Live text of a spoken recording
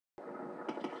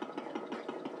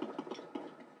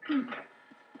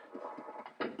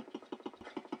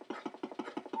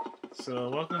So,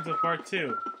 welcome to part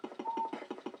 2.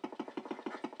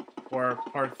 Or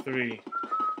part 3.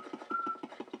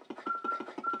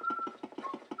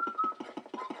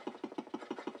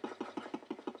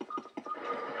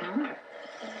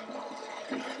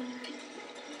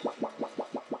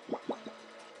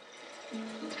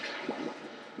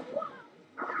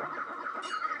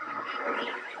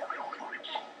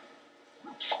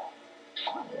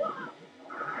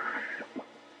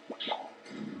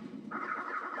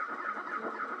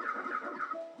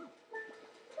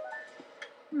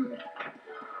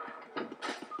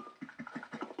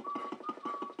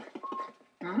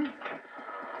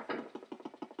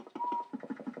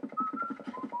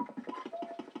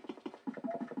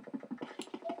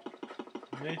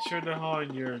 Make sure to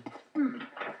hone your...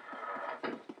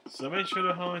 So make sure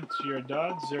to hone to your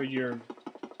dogs or your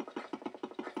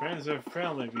friends are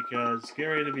friendly because it's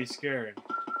scary to be scared.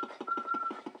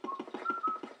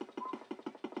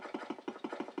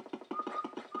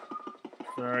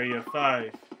 For area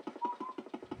 5.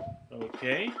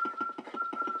 Okay.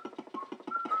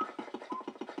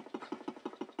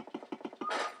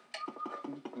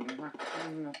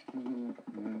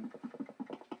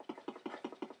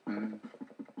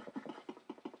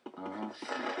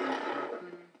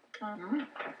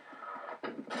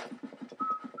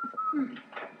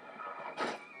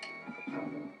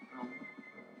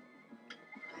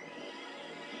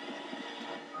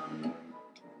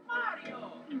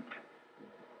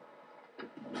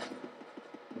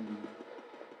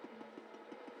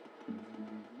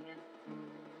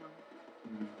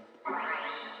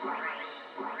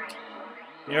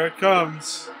 Here it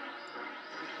comes.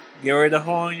 Get ready to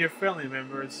hone your family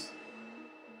members.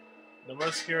 The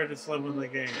most scared to level in the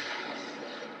game.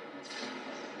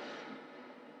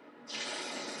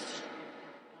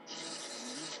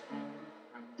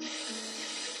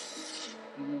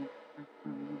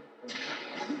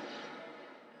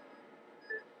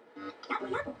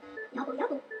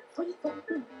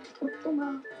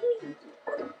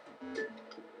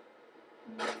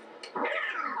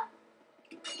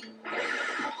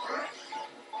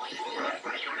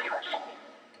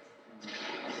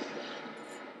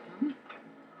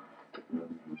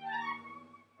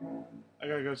 I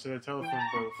gotta go to the telephone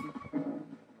booth.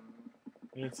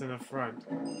 And it's in the front.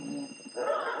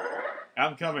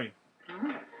 I'm coming.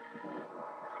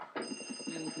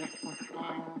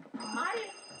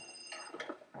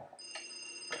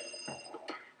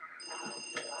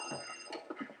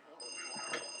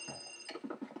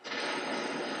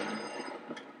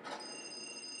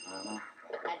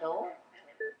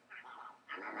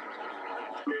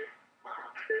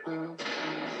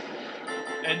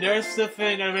 And there's the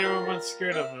thing that everyone's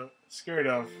scared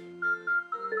of.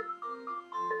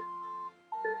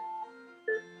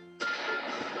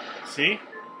 See?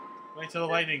 Wait till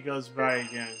the lightning goes by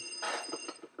again.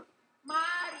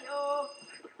 Mario!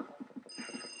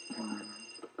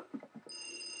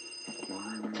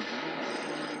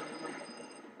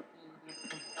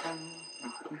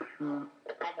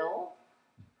 Hello?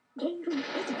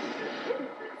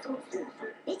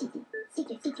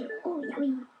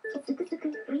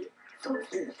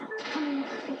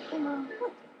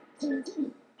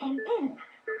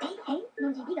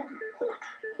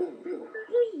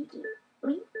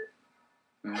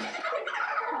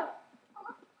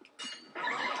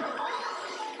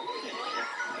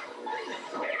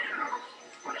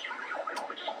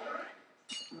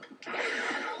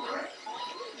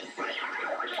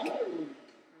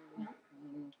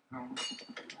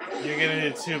 You're getting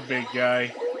it too, big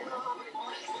guy.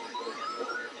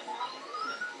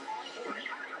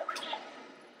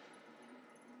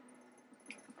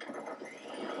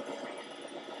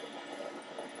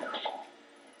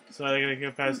 So I gotta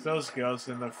get past those ghosts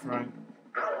in the front.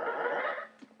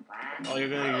 Oh, you're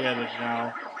gonna get it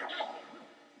now.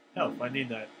 Help, I need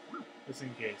that. Just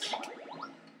in case.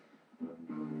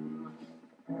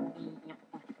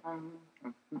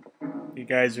 You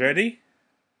guys ready?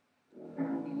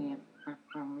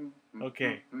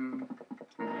 Okay.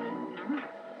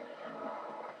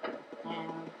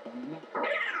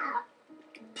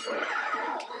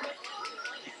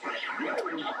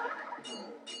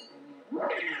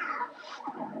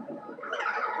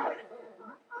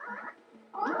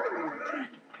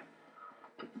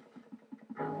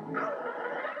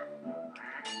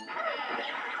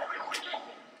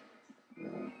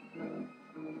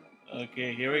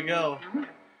 Okay, here we go.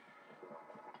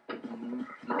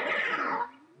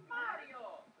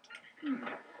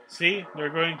 See? They're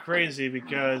going crazy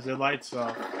because the light's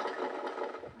off.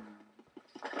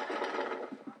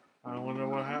 I wonder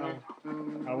how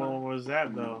was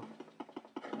that though?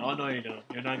 Oh no, you don't.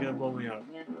 You're not gonna blow me up.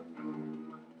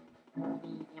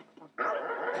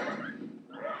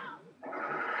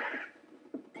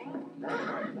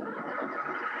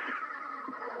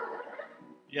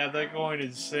 Yeah, they're going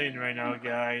insane right now,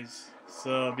 guys.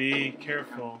 So be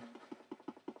careful.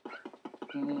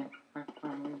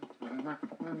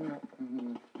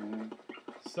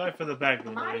 Sorry for the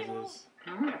background noises.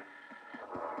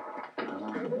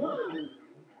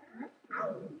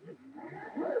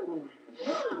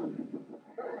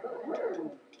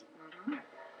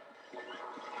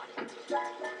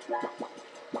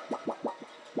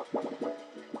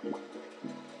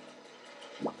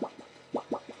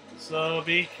 So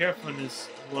be careful in this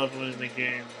level in the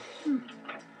game.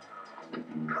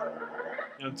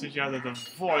 I'll teach you how to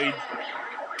avoid.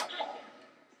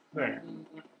 There.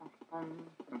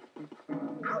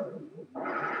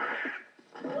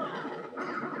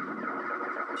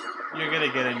 You're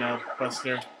gonna get it now,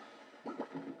 Buster.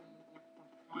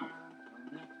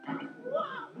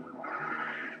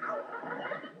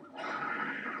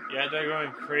 Yeah, they're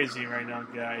going crazy right now,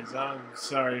 guys. I'm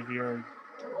sorry if your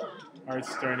heart's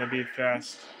starting to beat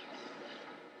fast.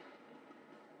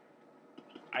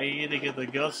 I need to get the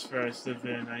ghost first, and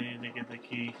then I need to get the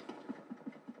key.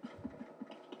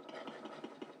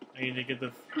 I need to get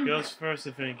the ghost first,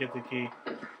 and then get the key.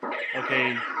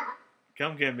 Okay,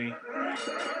 come get me.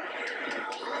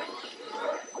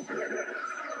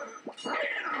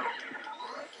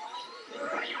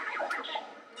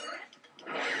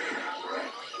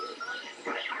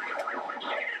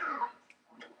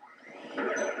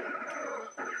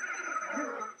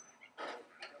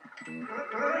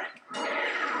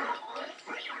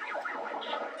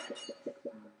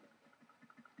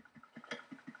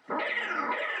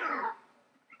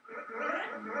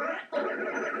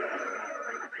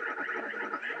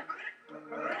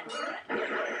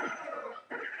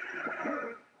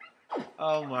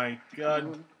 Oh my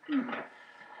god.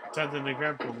 Tempting the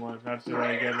grandpa one after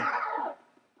I get it.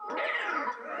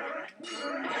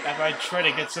 After I try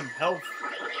to get some health.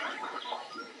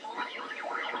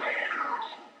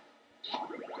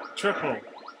 Triple.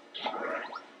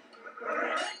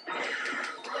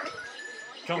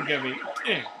 Come get me.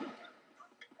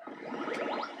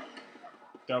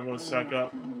 Double suck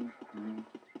up.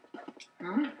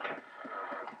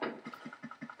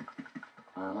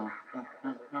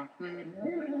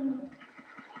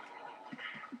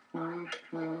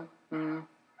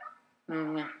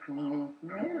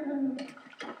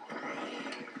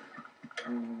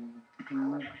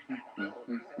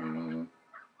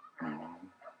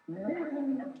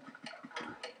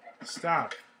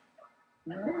 Stop.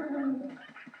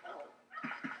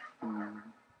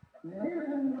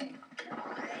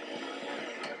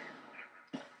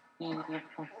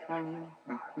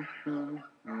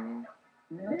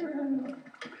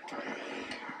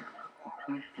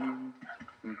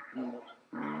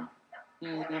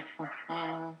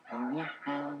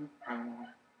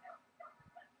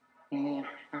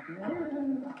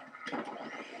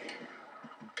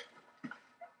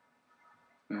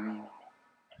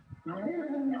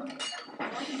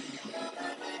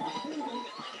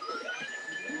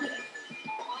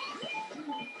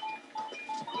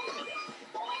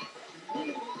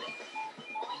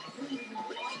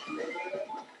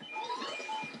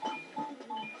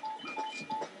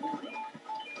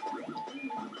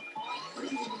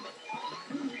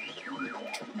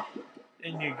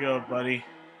 In you go, buddy.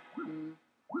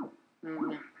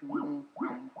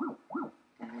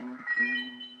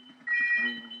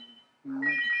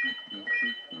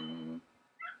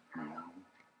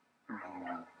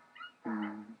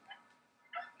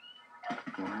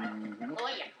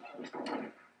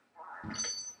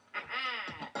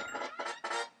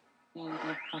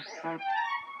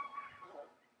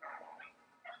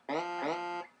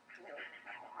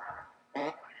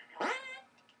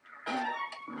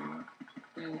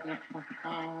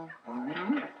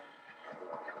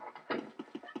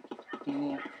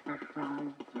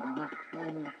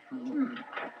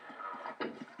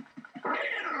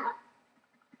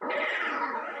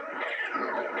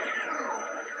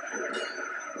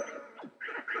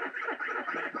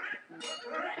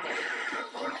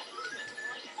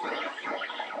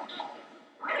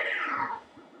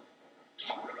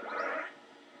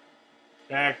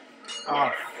 Back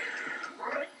off.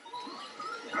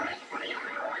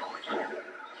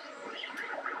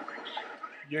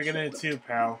 You're gonna too,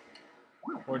 pal.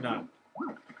 Or not.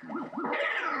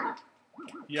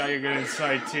 Yeah, you're gonna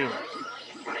inside too.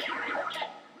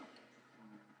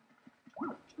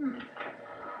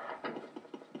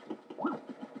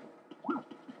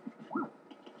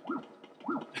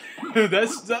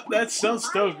 That's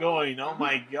still going. Oh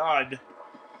my god!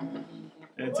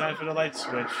 And time for the light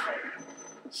switch.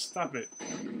 Stop it.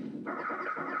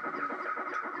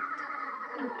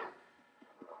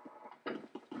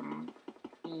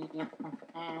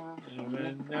 And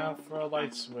then now for a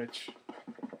light switch.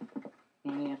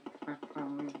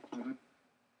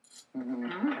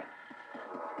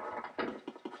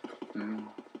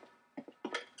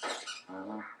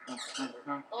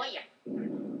 Oh yeah.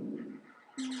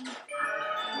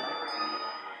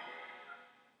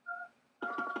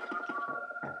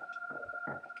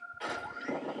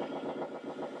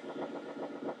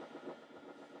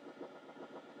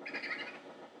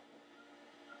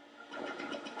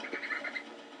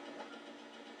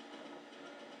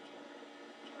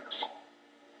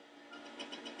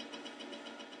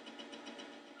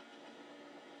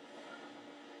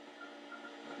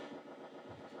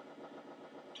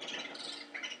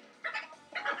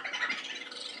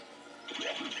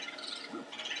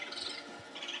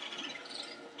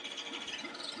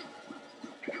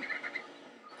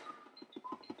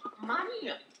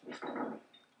 Mario.